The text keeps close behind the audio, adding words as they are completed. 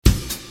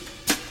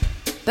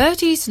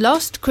Bertie's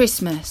Lost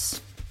Christmas.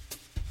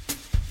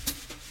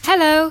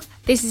 Hello,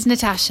 this is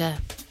Natasha.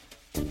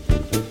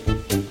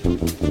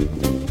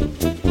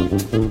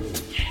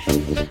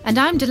 And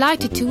I'm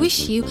delighted to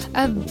wish you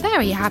a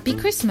very happy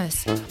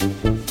Christmas.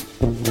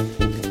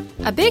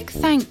 A big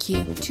thank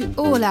you to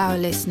all our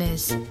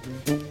listeners,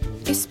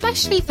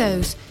 especially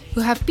those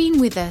who have been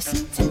with us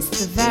since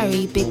the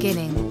very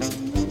beginning.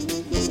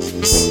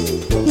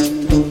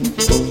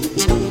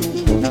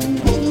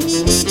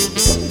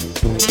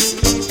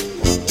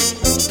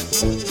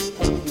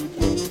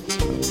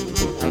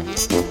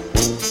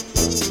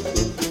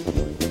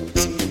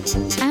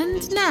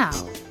 And now,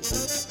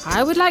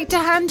 I would like to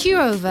hand you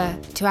over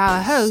to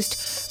our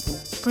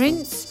host,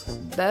 Prince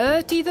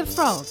Bertie the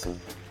Frog,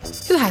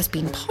 who has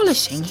been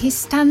polishing his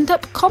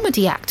stand-up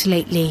comedy act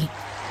lately.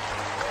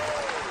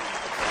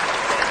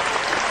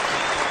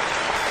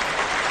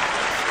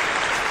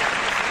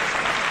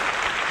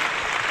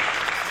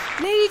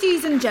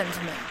 Ladies and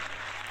gentlemen,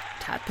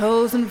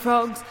 tadpoles and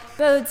frogs,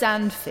 birds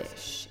and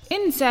fish,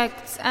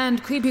 insects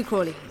and creepy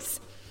crawlies,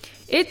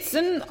 it's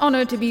an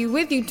honour to be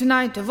with you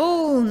tonight of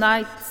all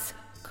nights,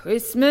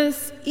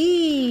 Christmas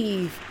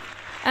Eve.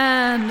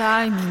 And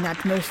I mean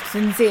that most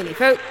sincerely,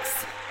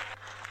 folks.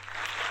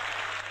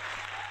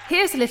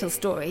 Here's a little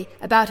story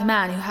about a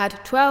man who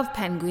had 12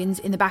 penguins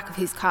in the back of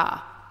his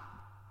car.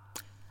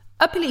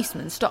 A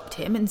policeman stopped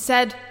him and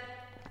said,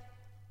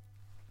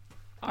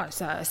 I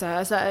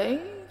say,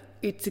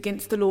 it's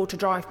against the law to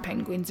drive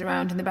penguins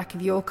around in the back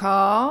of your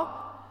car.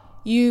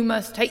 You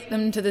must take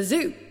them to the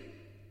zoo.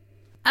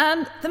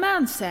 And the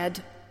man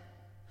said,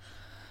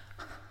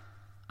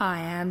 I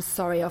am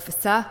sorry,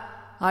 officer.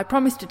 I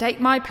promise to take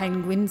my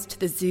penguins to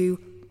the zoo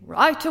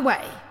right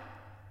away.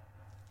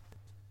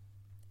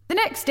 The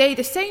next day,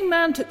 the same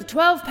man took the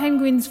 12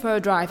 penguins for a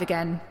drive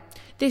again.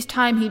 This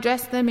time he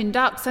dressed them in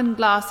dark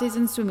sunglasses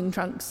and swimming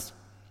trunks.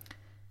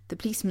 The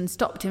policeman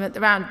stopped him at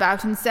the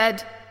roundabout and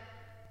said,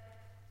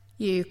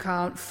 You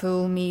can't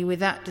fool me with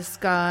that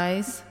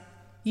disguise.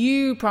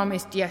 You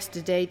promised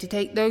yesterday to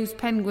take those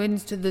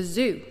penguins to the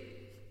zoo.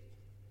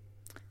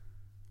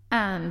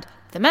 And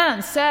the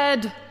man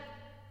said,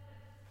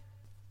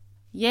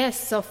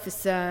 Yes,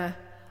 officer,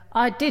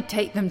 I did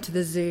take them to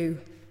the zoo.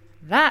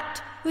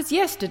 That was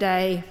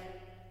yesterday.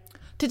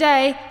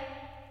 Today,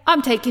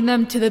 I'm taking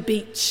them to the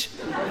beach.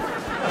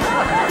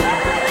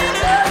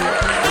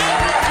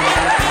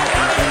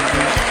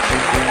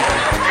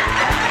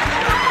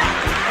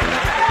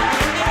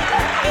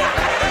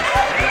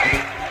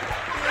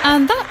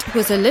 And that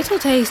was a little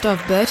taste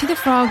of Bertie the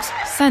Frog's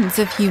sense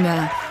of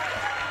humour.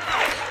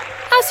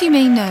 As you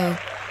may know,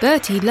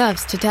 Bertie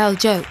loves to tell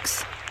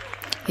jokes.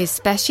 His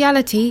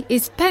speciality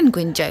is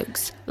penguin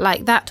jokes,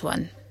 like that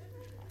one.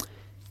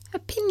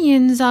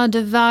 Opinions are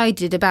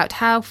divided about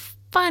how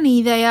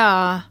funny they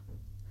are.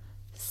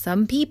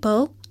 Some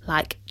people,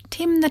 like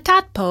Tim the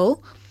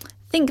Tadpole,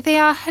 think they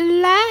are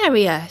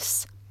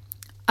hilarious.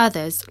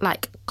 Others,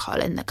 like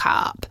Colin the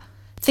Carp,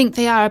 think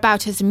they are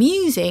about as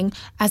amusing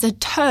as a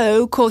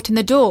toe caught in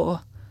the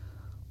door.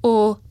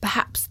 Or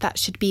perhaps that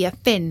should be a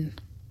fin.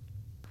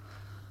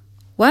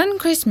 One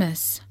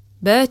Christmas,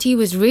 Bertie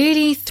was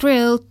really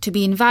thrilled to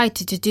be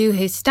invited to do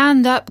his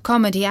stand-up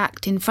comedy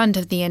act in front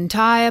of the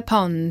entire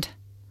pond.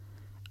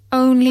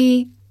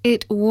 Only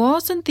it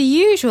wasn't the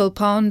usual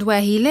pond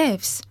where he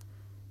lives.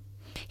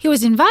 He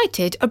was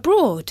invited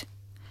abroad,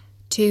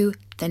 to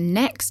the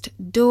next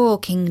door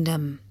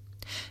kingdom,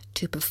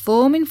 to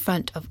perform in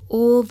front of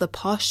all the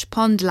posh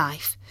pond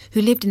life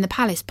who lived in the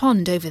palace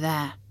pond over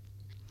there.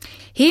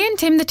 He and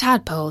Tim the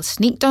Tadpole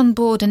sneaked on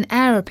board an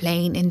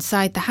aeroplane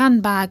inside the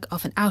handbag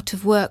of an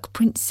out-of-work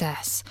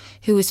princess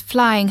who was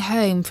flying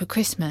home for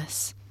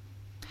Christmas.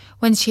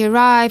 When she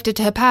arrived at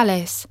her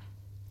palace,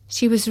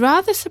 she was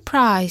rather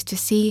surprised to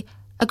see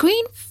a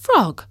green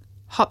frog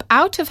hop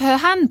out of her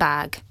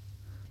handbag.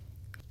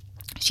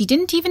 She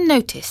didn't even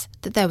notice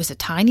that there was a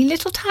tiny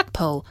little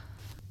tadpole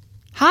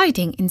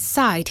hiding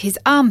inside his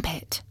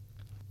armpit.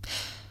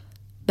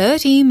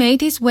 Bertie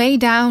made his way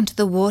down to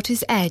the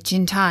water's edge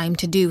in time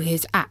to do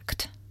his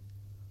act.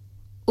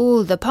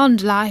 All the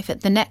pond life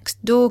at the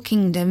next door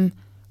kingdom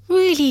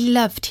really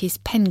loved his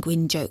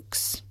penguin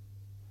jokes.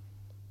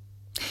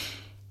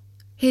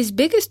 His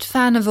biggest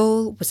fan of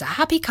all was a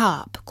happy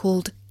carp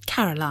called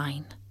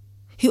Caroline,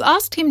 who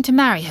asked him to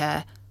marry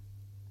her,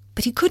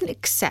 but he couldn't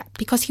accept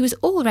because he was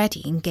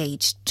already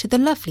engaged to the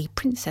lovely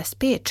Princess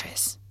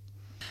Beatrice.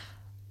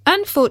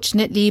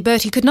 Unfortunately,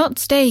 Bertie could not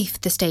stay for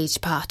the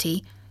staged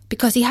party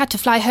because he had to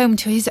fly home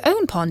to his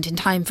own pond in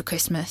time for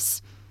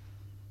Christmas.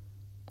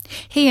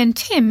 He and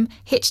Tim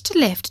hitched a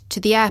lift to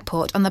the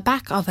airport on the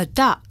back of a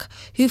duck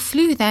who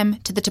flew them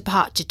to the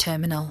departure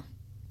terminal.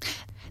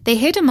 They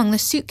hid among the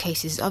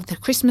suitcases of the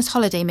Christmas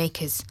holiday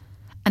makers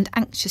and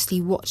anxiously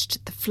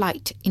watched the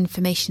flight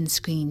information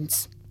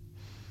screens.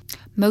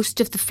 Most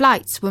of the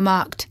flights were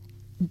marked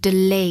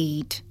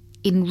delayed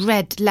in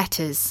red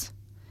letters.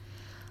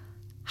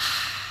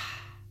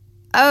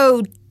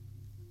 Oh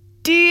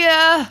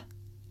dear,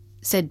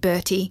 said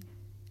Bertie.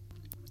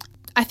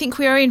 I think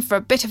we are in for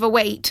a bit of a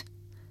wait.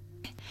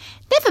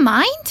 "Never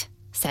mind,"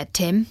 said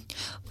Tim.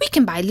 "We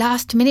can buy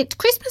last-minute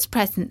Christmas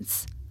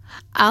presents.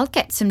 I'll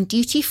get some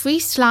duty-free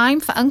slime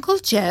for Uncle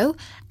Joe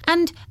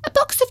and a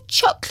box of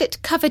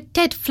chocolate-covered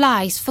dead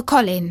flies for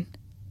Colin."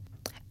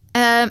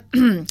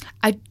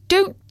 I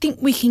don't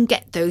think we can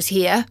get those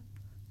here,"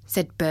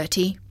 said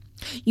Bertie.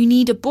 "You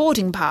need a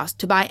boarding pass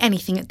to buy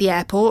anything at the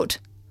airport."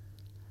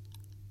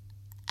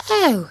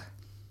 "Oh,"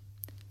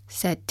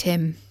 said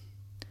Tim.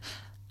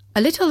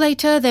 A little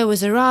later there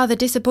was a rather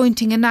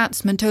disappointing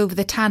announcement over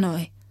the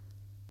tannoy.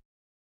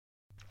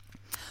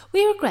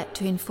 "We regret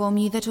to inform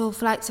you that all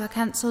flights are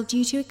cancelled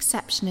due to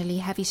exceptionally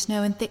heavy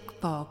snow and thick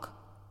fog.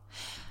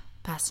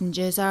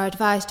 Passengers are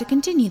advised to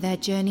continue their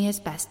journey as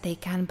best they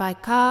can by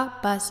car,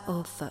 bus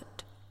or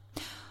foot.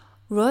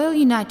 Royal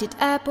United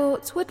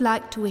Airports would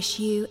like to wish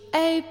you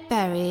a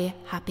very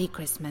happy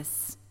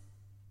Christmas."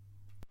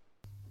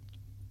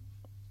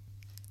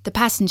 The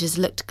passengers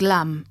looked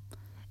glum,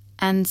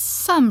 and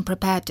some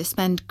prepared to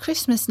spend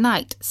Christmas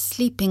night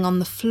sleeping on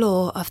the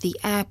floor of the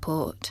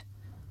airport.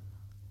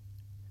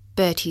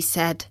 Bertie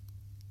said,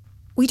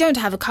 "We don't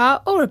have a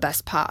car or a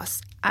bus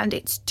pass, and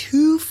it's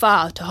too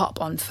far to hop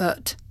on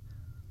foot."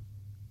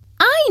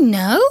 "I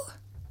know,"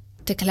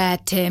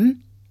 declared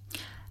Tim,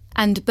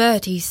 and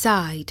Bertie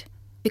sighed,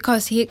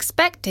 because he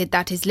expected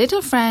that his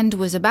little friend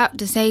was about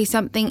to say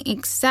something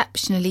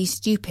exceptionally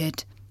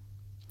stupid.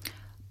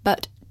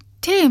 But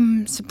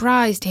Tim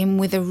surprised him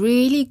with a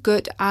really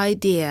good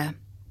idea.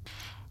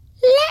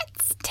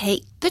 "Let's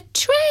take the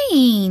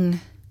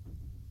train."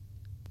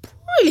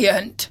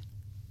 "Brilliant!"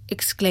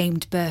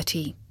 exclaimed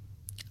Bertie.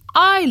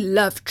 "I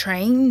love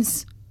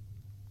trains.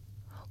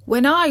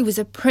 When I was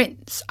a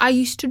prince, I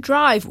used to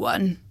drive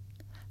one.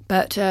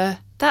 But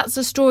that's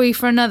a story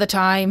for another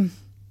time."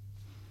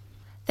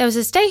 There was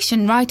a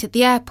station right at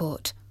the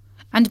airport,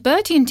 and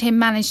Bertie and Tim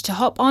managed to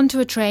hop onto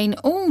a train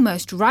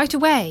almost right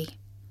away.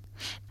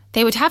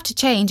 They would have to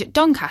change at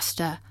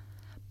Doncaster,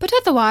 but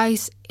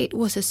otherwise it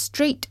was a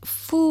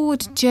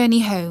straightforward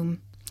journey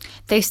home.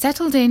 They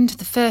settled into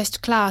the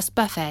first-class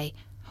buffet,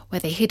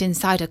 where they hid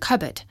inside a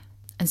cupboard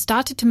and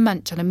started to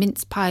munch on a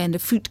mince pie and a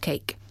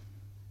fruitcake.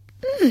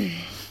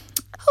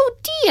 "Oh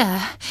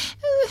dear,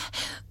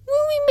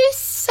 will we miss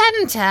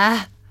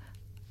Santa?"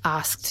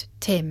 asked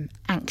Tim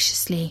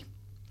anxiously,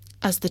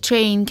 as the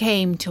train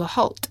came to a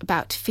halt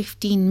about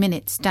 15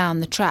 minutes down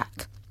the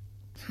track.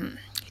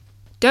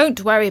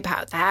 "Don't worry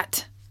about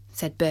that,"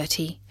 said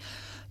Bertie.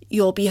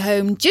 "You'll be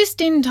home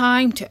just in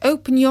time to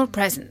open your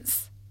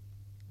presents."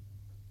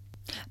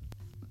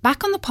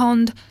 Back on the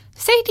pond,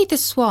 Sadie the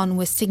Swan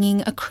was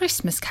singing a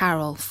Christmas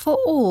carol for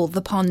all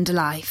the pond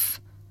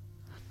life.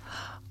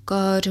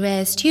 "God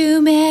rest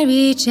you,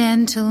 merry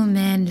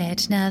gentlemen,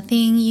 let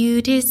nothing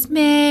you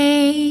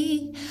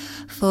dismay.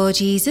 For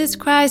Jesus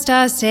Christ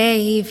our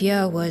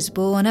Saviour was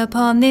born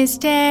upon this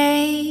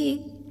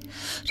day,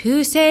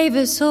 to save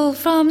us all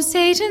from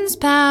Satan's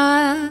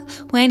power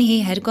when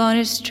he had gone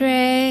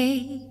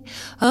astray.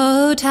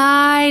 Oh,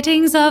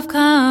 tidings of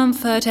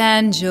comfort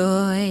and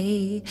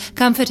joy,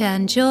 comfort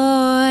and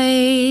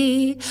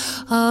joy.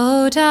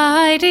 Oh,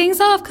 tidings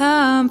of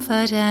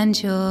comfort and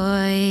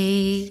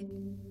joy."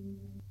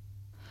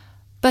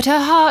 But her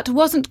heart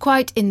wasn't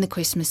quite in the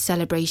Christmas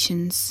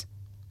celebrations.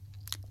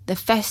 The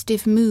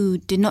festive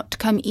mood did not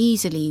come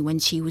easily when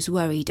she was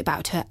worried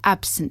about her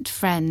absent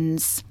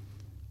friends.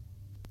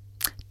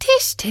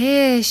 "Tish,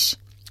 Tish,"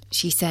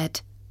 she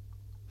said.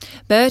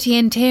 "Bertie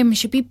and Tim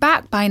should be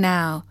back by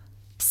now.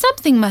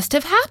 Something must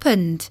have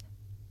happened."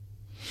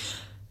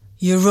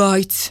 "You're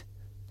right,"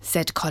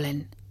 said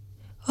Colin.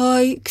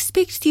 "I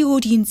expect the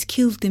audience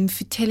killed them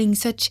for telling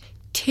such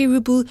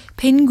terrible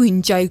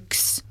penguin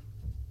jokes."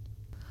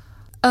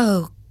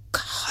 "Oh,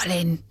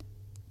 Colin,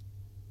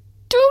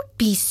 don't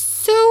be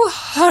so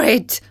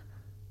horrid,"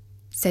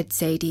 said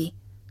Sadie,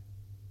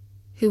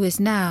 who was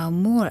now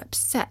more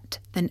upset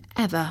than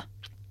ever.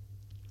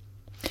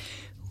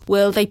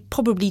 "Well, they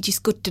probably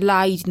just got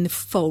delayed in the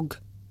fog,"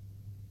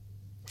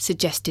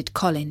 suggested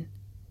Colin.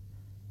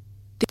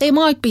 "They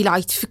might be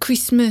late for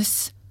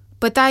Christmas,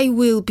 but they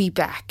will be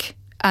back,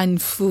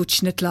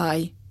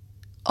 unfortunately.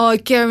 I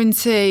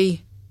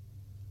guarantee."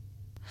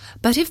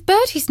 "But if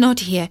Bertie's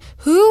not here,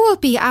 who will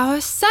be our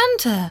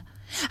Santa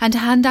and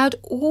hand out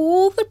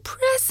all the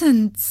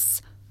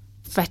presents?"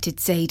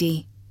 fretted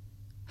Sadie.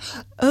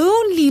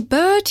 "Only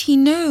Bertie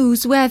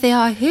knows where they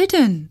are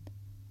hidden."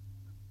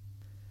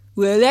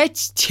 "Well,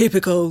 that's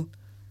typical,"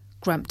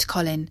 grumped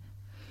Colin.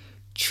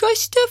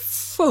 "Trust a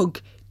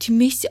frog to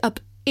mess up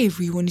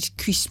everyone's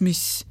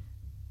Christmas."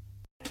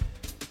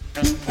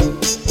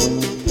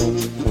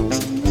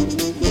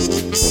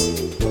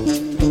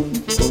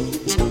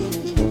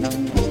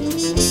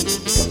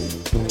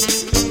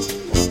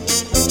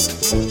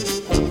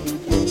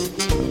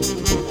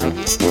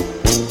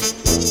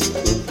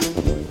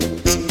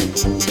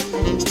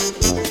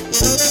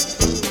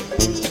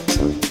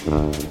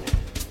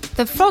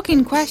 The frog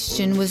in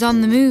question was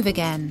on the move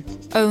again,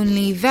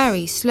 only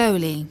very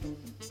slowly.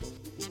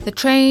 The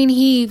train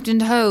heaved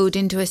and hoed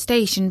into a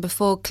station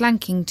before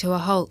clanking to a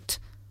halt.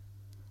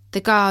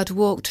 The guard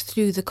walked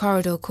through the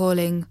corridor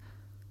calling,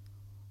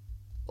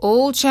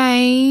 "All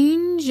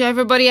change,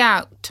 everybody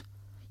out.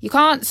 You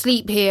can't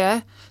sleep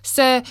here.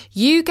 Sir,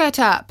 you get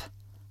up.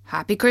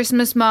 Happy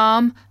Christmas,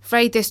 Ma'am.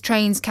 Afraid this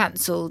train's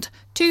cancelled.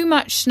 Too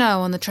much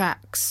snow on the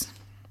tracks."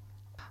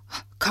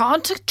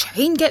 "Can't a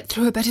train get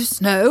through a bit of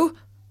snow?"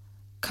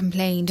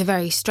 complained a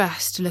very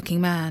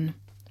stressed-looking man.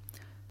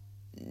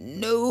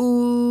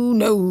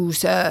 No,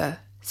 sir,"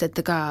 said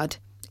the guard.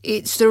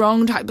 "It's the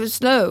wrong type of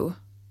snow."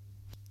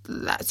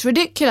 "That's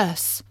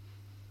ridiculous."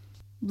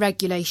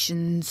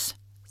 "Regulations,"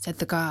 said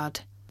the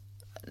guard.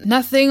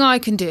 "Nothing I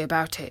can do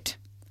about it.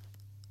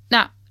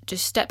 Now,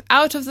 just step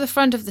out of the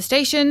front of the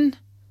station.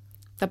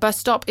 The bus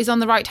stop is on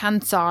the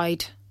right-hand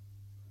side."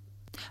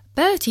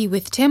 Bertie,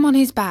 with Tim on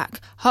his back,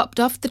 hopped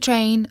off the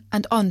train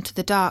and onto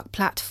the dark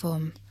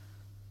platform.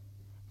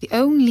 The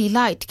only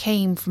light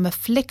came from a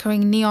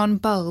flickering neon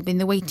bulb in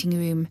the waiting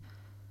room.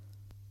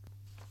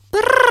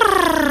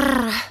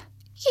 "Brrr!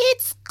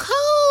 It's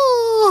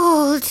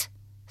cold,"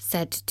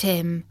 said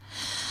Tim.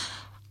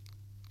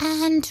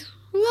 "And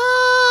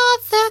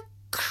rather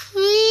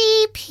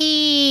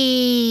creepy."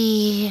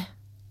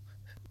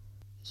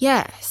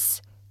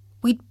 "Yes,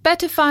 we'd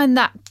better find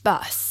that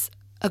bus,"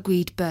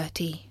 agreed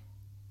Bertie.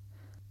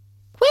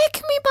 "Where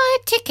can we buy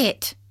a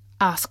ticket?"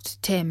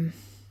 asked Tim.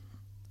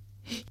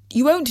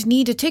 "You won't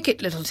need a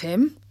ticket, little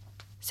Tim,"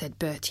 said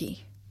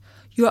Bertie.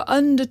 "You're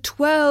under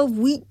 12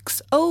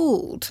 weeks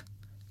old.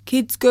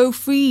 Kids go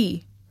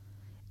free.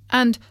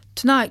 And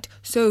tonight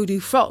so do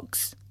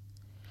frogs.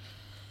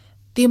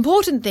 The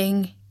important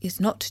thing is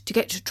not to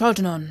get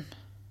trodden on."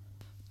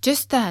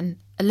 Just then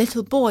a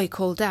little boy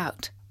called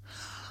out,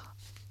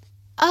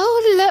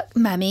 "Oh, look,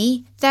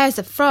 Mummy, there's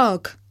a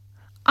frog.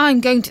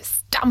 I'm going to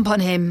stamp on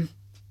him."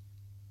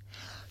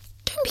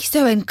 "Don't be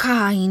so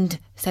unkind,"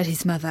 said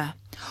his mother.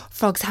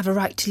 "Frogs have a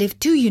right to live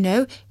too, you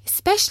know,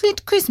 especially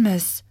at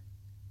Christmas."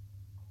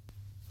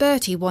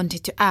 Bertie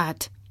wanted to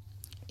add,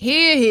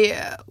 "Hear,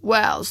 hear,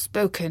 well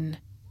spoken."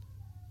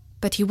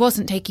 But he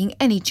wasn't taking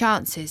any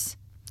chances,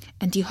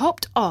 and he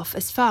hopped off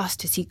as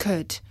fast as he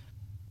could.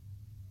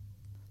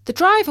 The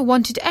driver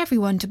wanted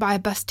everyone to buy a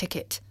bus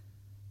ticket.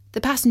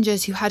 The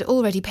passengers who had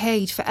already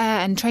paid for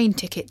air and train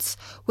tickets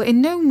were in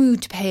no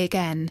mood to pay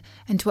again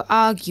and were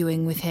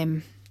arguing with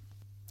him.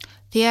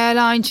 "The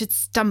airline should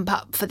stump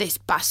up for this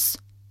bus,"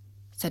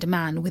 said a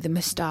man with a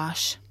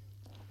moustache.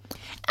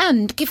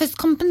 "And give us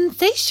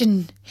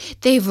compensation.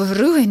 They've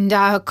ruined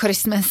our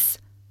Christmas,"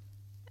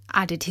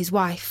 added his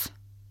wife.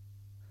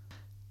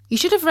 "You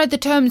should have read the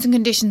terms and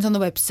conditions on the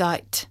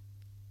website,"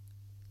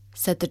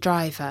 said the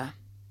driver.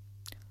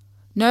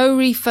 "No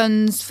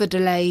refunds for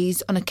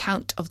delays on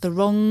account of the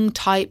wrong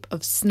type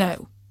of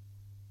snow."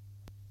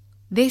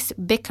 This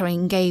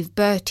bickering gave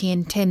Bertie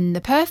and Tim the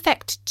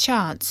perfect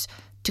chance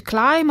to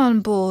climb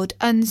on board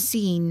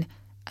unseen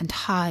and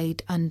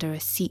hide under a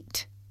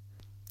seat.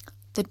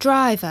 The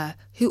driver,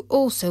 who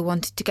also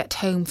wanted to get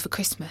home for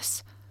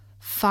Christmas,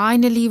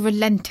 finally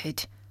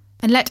relented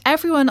and let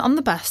everyone on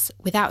the bus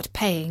without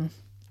paying.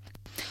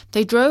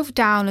 They drove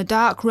down a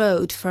dark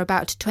road for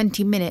about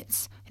 20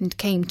 minutes and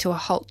came to a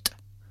halt.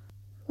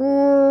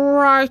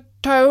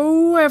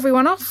 "Righto,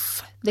 everyone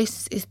off.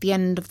 This is the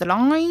end of the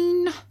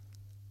line,"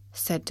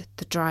 said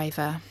the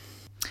driver.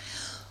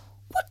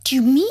 "What do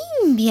you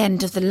mean, the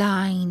end of the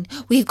line?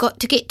 We've got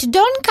to get to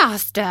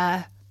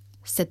Doncaster,"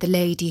 said the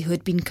lady who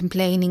had been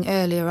complaining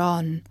earlier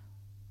on.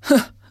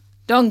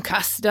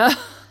 "Doncaster?"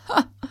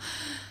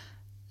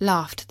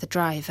 laughed the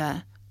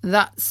driver.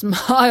 "That's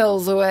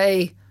miles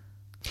away."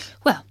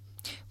 "Well,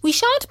 we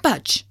shan't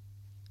budge,"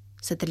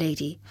 said the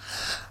lady.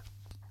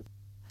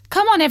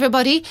 "Come on,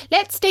 everybody,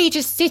 let's stage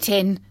a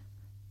sit-in."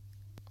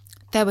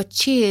 There were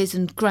cheers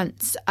and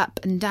grunts up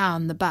and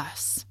down the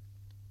bus.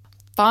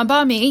 "Fine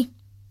by me,"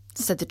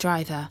 said the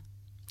driver.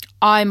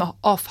 "I'm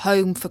off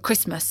home for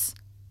Christmas.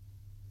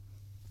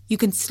 You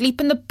can sleep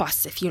in the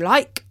bus if you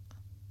like."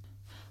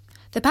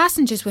 The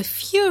passengers were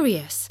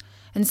furious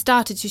and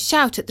started to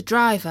shout at the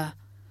driver,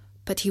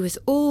 but he was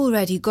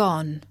already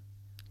gone.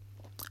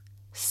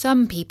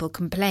 Some people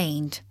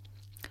complained.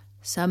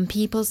 Some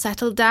people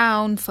settled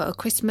down for a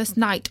Christmas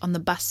night on the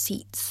bus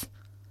seats.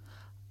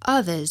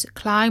 Others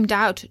climbed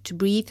out to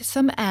breathe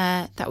some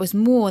air that was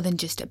more than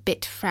just a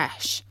bit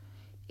fresh.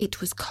 It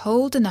was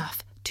cold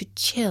enough to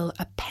chill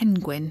a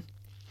penguin.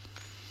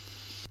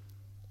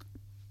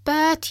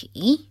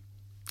 "Bertie,"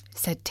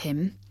 said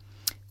Tim,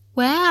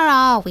 "where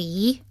are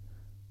we?"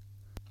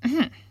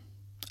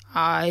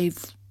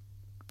 "I've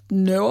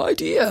no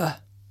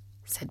idea,"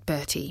 said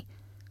Bertie.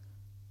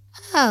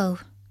 "Oh,"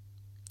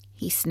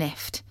 he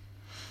sniffed.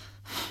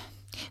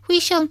 "We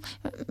shall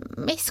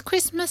miss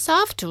Christmas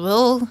after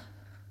all."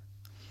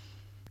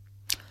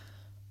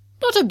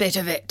 "Not a bit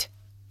of it,"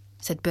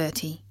 said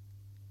Bertie.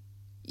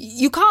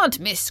 "You can't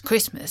miss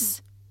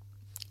Christmas.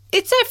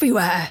 It's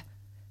everywhere.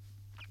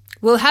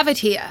 We'll have it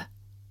here.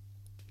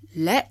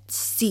 Let's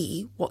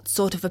see what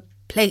sort of a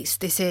place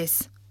this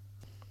is."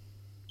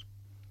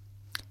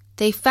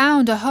 They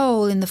found a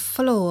hole in the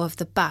floor of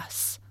the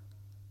bus,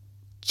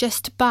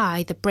 just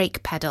by the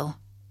brake pedal.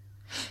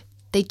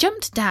 They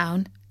jumped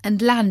down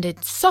and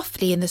landed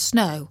softly in the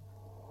snow.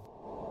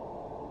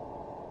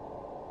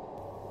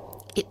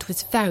 It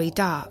was very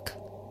dark.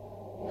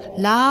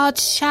 Large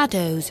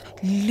shadows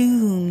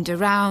loomed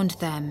around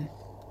them.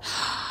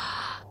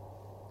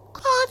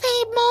 Are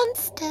they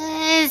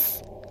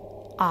monsters?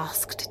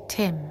 Asked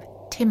Tim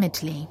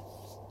timidly.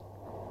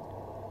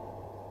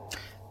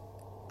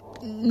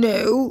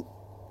 No,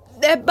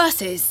 they're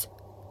buses,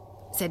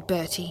 said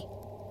Bertie.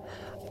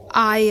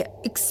 I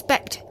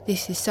expect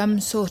this is some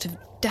sort of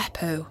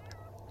depot.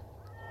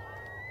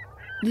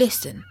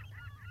 Listen,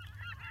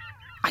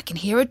 I can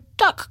hear a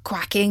duck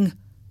quacking.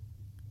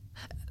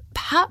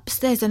 Perhaps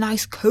there's a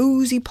nice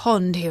cosy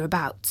pond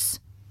hereabouts.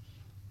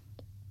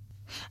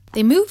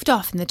 They moved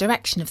off in the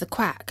direction of the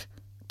quack,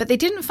 but they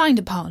didn't find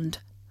a pond,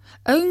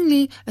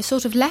 only a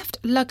sort of left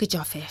luggage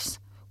office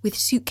with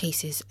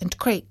suitcases and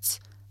crates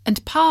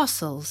and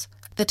parcels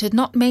that had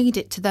not made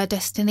it to their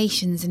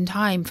destinations in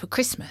time for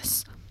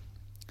Christmas.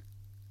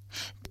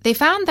 They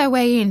found their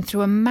way in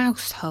through a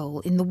mouse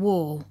hole in the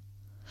wall.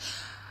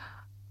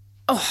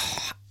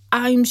 Oh,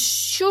 I'm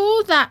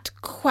sure that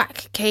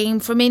quack came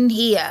from in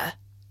here,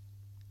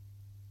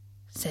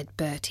 said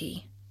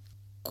Bertie.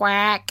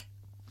 Quack.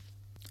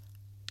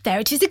 There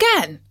it is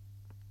again.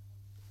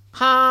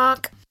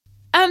 Honk.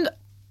 And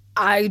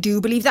I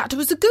do believe that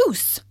was a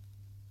goose.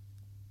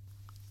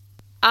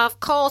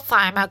 Of course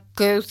I'm a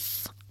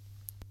goose,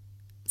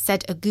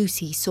 said a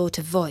goosey sort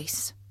of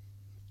voice.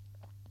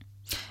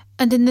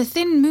 And in the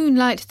thin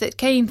moonlight that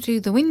came through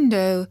the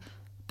window,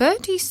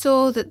 Bertie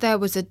saw that there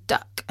was a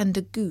duck and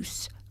a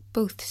goose,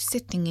 both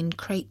sitting in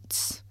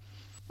crates.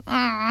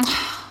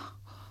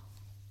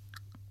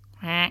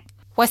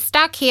 We're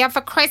stuck here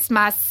for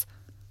Christmas,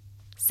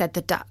 said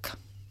the duck.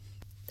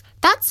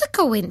 That's a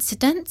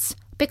coincidence,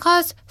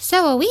 because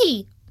so are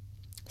we,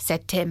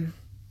 said Tim.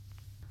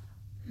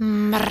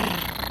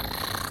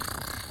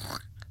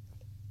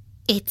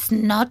 It's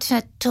not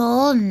at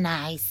all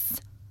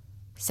nice,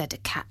 said a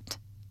cat,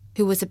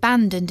 who was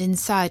abandoned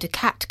inside a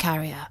cat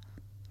carrier.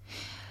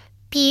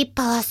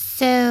 People are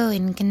so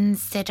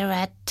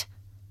inconsiderate.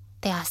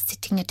 They are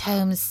sitting at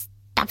home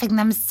stuffing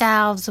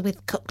themselves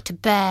with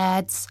cooked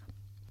birds.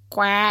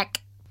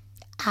 Quack.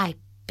 I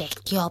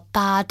beg your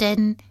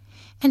pardon.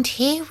 And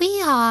here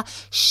we are,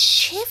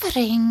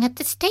 shivering at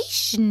the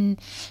station,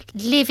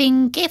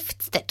 living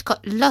gifts that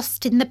got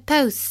lost in the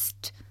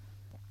post.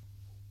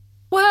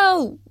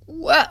 Well,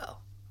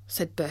 well,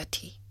 said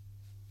Bertie.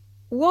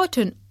 What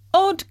an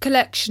odd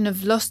collection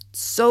of lost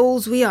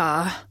souls we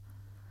are.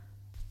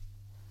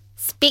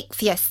 Speak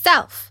for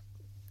yourself,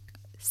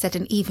 said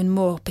an even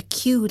more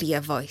peculiar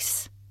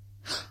voice.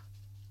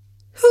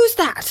 Who's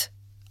that?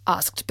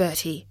 Asked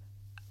Bertie.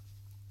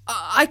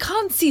 I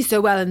can't see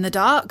so well in the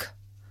dark.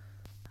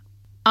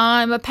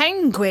 I'm a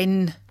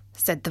penguin,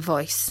 said the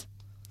voice.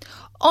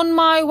 On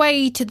my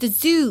way to the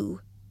zoo,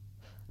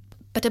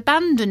 but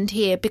abandoned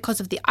here because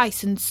of the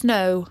ice and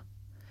snow.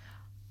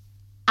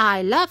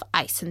 I love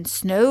ice and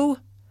snow,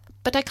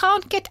 but I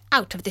can't get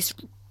out of this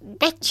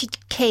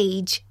wretched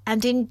cage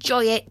and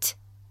enjoy it.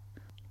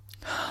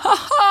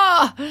 Ha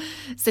ha,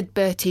 said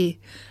Bertie.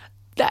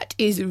 That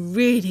is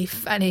really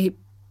funny,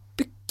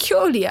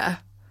 peculiar.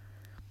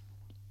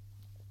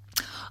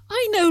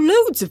 I know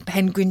loads of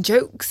penguin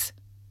jokes,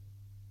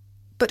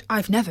 but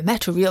I've never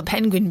met a real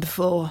penguin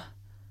before.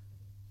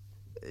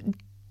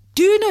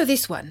 Do you know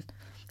this one?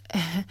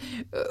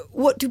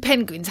 What do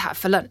penguins have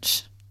for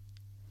lunch?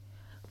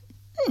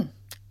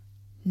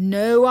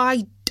 No,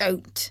 I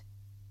don't,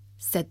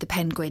 said the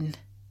penguin.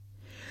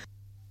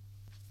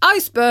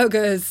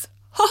 Iceburgers!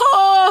 Ha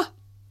ha!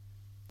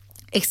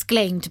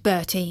 Exclaimed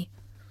Bertie.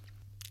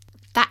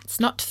 That's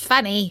not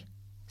funny,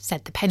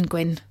 said the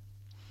penguin.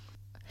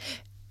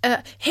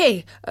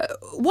 Hey,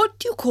 what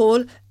do you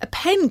call a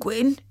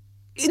penguin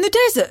in the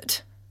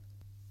desert?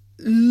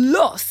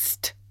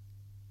 Lost.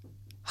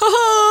 Ha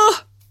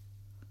ha!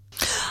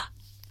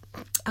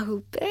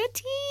 Oh,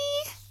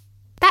 Bertie,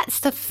 that's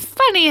the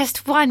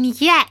funniest one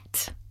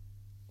yet,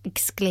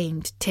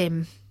 exclaimed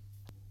Tim.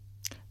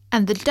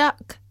 And the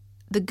duck,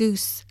 the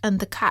goose and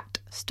the cat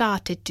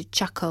started to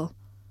chuckle.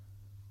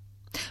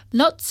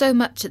 Not so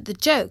much at the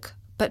joke,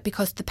 but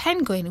because the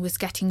penguin was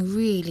getting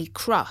really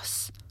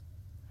cross.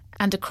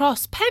 And a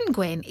cross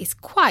penguin is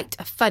quite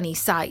a funny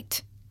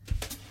sight.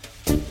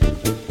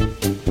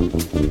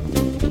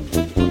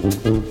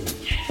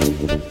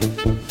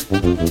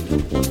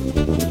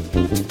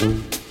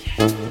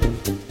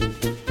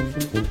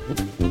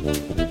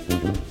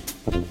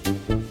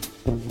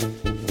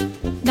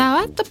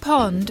 Now at the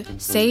pond,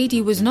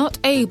 Sadie was not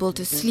able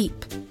to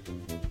sleep.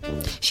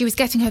 She was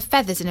getting her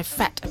feathers in a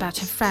fret about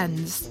her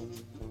friends.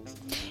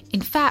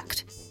 In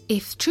fact,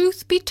 if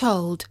truth be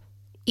told,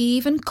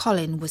 even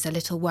Colin was a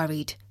little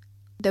worried,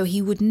 though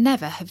he would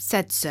never have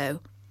said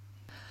so.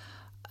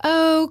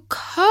 Oh,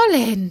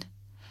 Colin,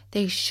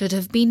 they should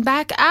have been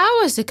back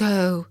hours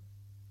ago,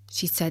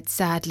 she said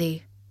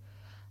sadly.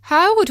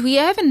 How would we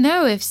ever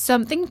know if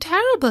something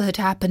terrible had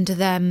happened to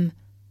them?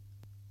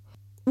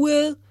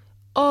 Well,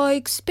 I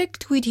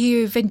expect we'd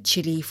hear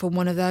eventually from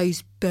one of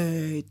those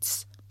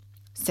birds,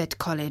 said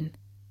Colin.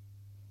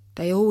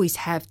 They always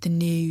have the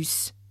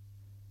news.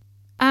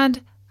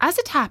 And, as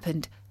it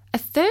happened, a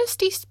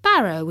thirsty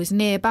sparrow was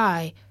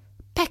nearby,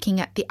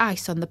 pecking at the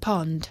ice on the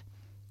pond.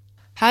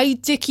 Hey,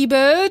 Dicky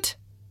Bird,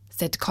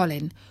 said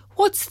Colin.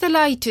 What's the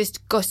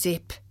latest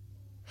gossip?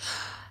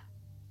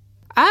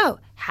 Oh,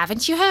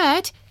 haven't you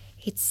heard?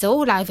 It's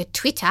all over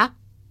Twitter,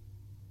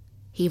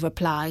 he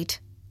replied.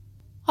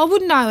 I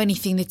wouldn't know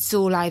anything that's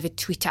all over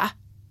Twitter,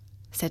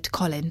 said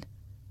Colin.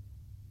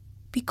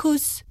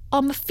 Because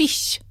I'm a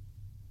fish.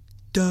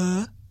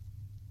 Duh.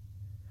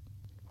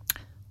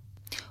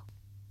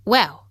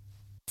 Well,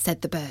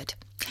 said the bird,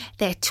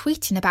 they're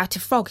tweeting about a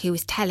frog who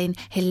was telling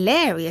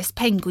hilarious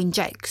penguin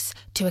jokes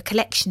to a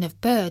collection of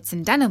birds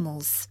and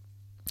animals.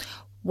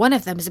 One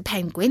of them's a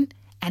penguin,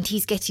 and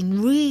he's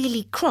getting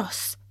really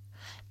cross.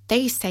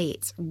 They say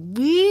it's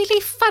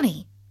really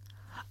funny.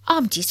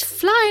 I'm just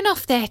flying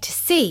off there to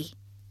see.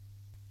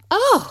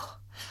 Oh,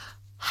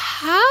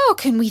 how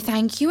can we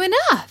thank you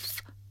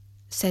enough?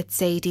 Said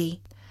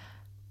Sadie.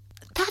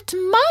 That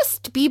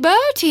must be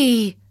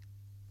Bertie.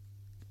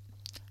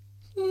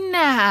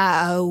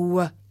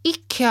 No,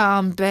 it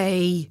can't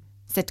be,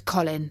 said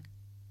Colin.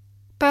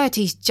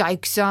 Bertie's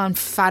jokes aren't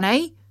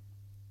funny.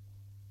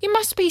 It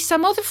must be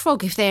some other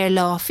frog if they're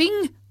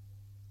laughing.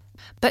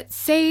 But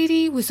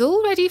Sadie was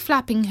already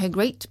flapping her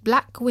great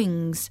black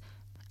wings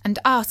and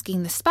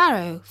asking the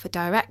sparrow for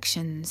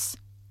directions.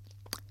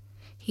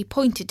 He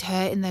pointed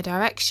her in the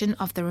direction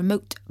of the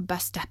remote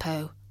bus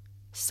depot,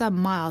 some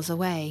miles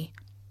away,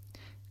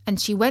 and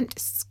she went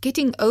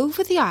skidding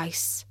over the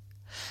ice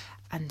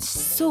and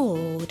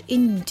soared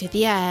into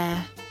the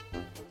air.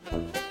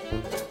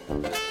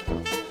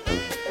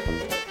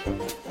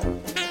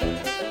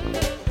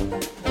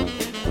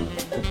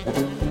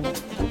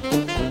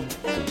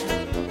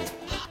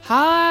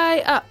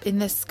 High up in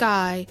the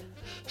sky,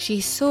 she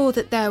saw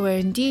that there were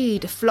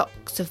indeed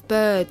flocks of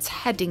birds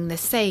heading the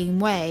same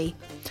way,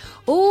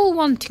 all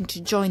wanting to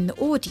join the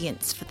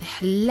audience for the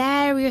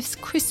hilarious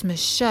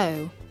Christmas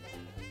show.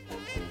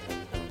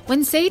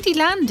 When Sadie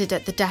landed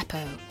at the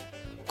depot,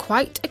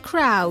 quite a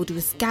crowd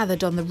was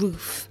gathered on the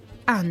roof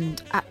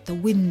and at the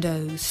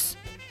windows.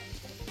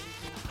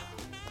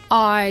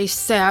 I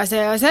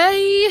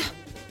say,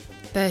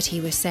 Bertie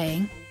was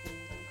saying.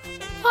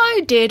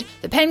 Why did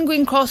the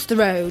penguin cross the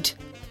road?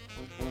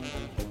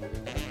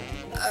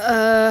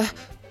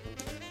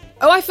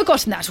 I've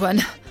forgotten that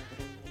one.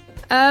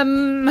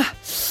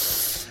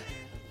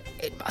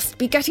 It must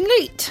be getting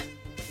late.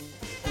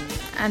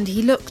 And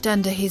he looked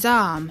under his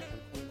arm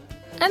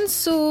and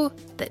saw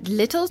that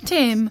little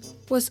Tim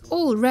was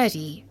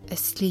already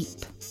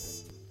asleep.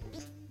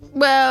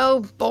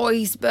 Well,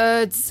 boys,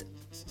 birds,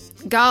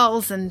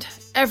 girls and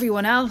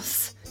everyone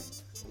else,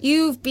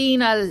 you've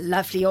been a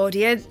lovely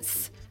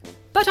audience,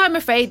 but I'm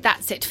afraid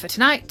that's it for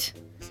tonight.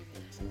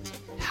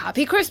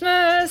 Happy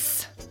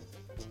Christmas!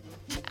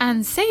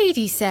 And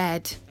Sadie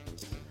said,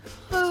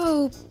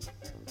 Oh,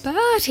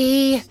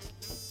 Bertie,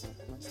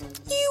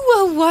 you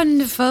were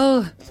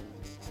wonderful.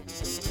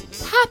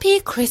 Happy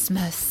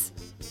Christmas.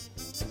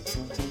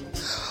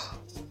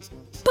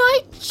 By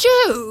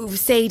Jove,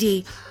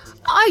 Sadie,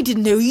 I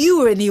didn't know you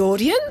were in the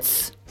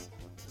audience.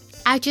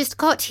 I just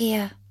got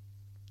here,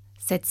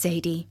 said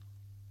Sadie.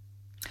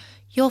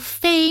 Your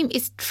fame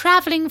is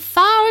travelling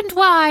far and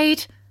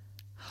wide.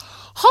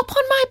 Hop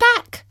on my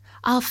back.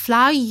 I'll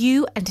fly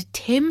you and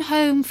Tim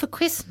home for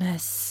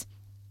Christmas.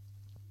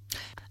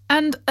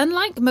 And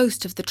unlike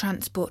most of the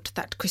transport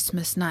that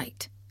Christmas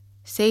night,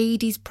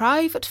 Sadie's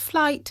private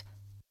flight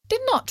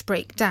did not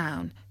break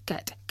down,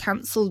 get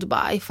cancelled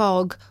by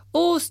fog,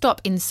 or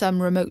stop in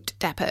some remote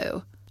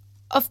depot.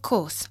 Of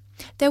course,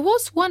 there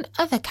was one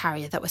other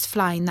carrier that was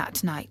flying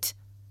that night,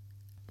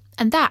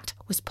 and that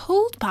was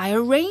pulled by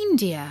a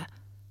reindeer.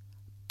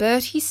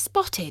 Bertie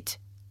spotted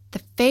the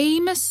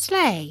famous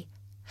sleigh,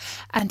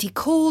 and he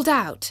called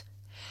out,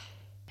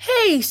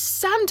 Hey,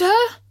 Santa!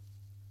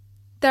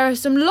 There are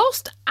some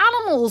lost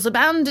animals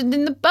abandoned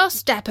in the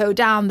bus depot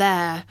down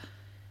there.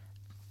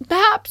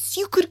 Perhaps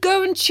you could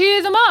go and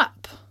cheer them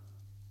up.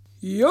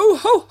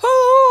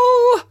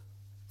 Yo-ho-ho!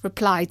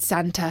 Replied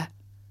Santa.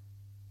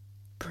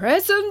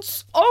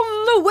 Presents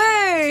on the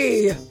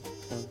way!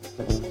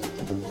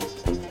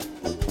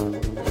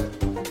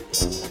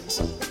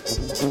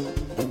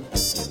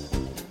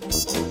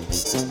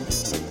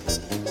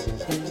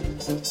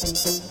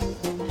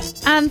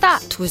 And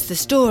that was the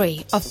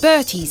story of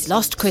Bertie's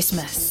Lost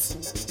Christmas.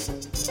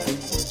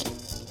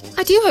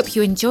 I do hope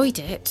you enjoyed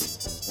it.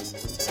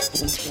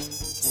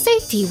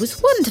 Sadie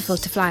was wonderful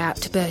to fly out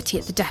to Bertie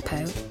at the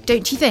depot,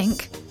 don't you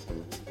think?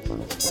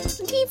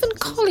 And even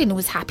Colin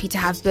was happy to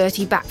have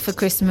Bertie back for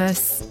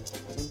Christmas.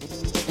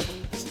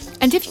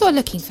 And if you're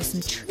looking for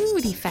some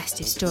truly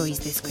festive stories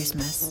this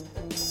Christmas,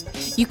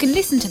 you can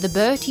listen to the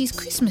Bertie's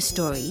Christmas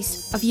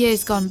stories of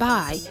years gone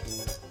by,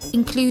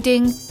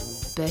 including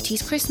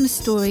Bertie's Christmas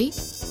Story,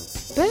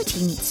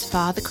 Bertie Meets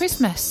Father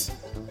Christmas,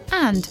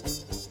 and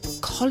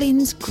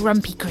Colin's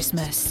Grumpy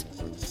Christmas.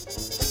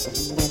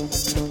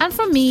 And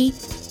from me,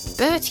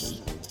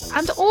 Bertie,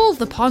 and all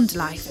the pond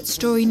life at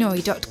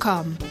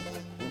Storynori.com.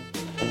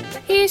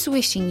 Here's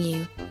wishing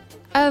you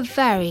a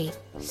very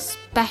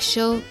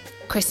special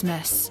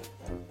Christmas.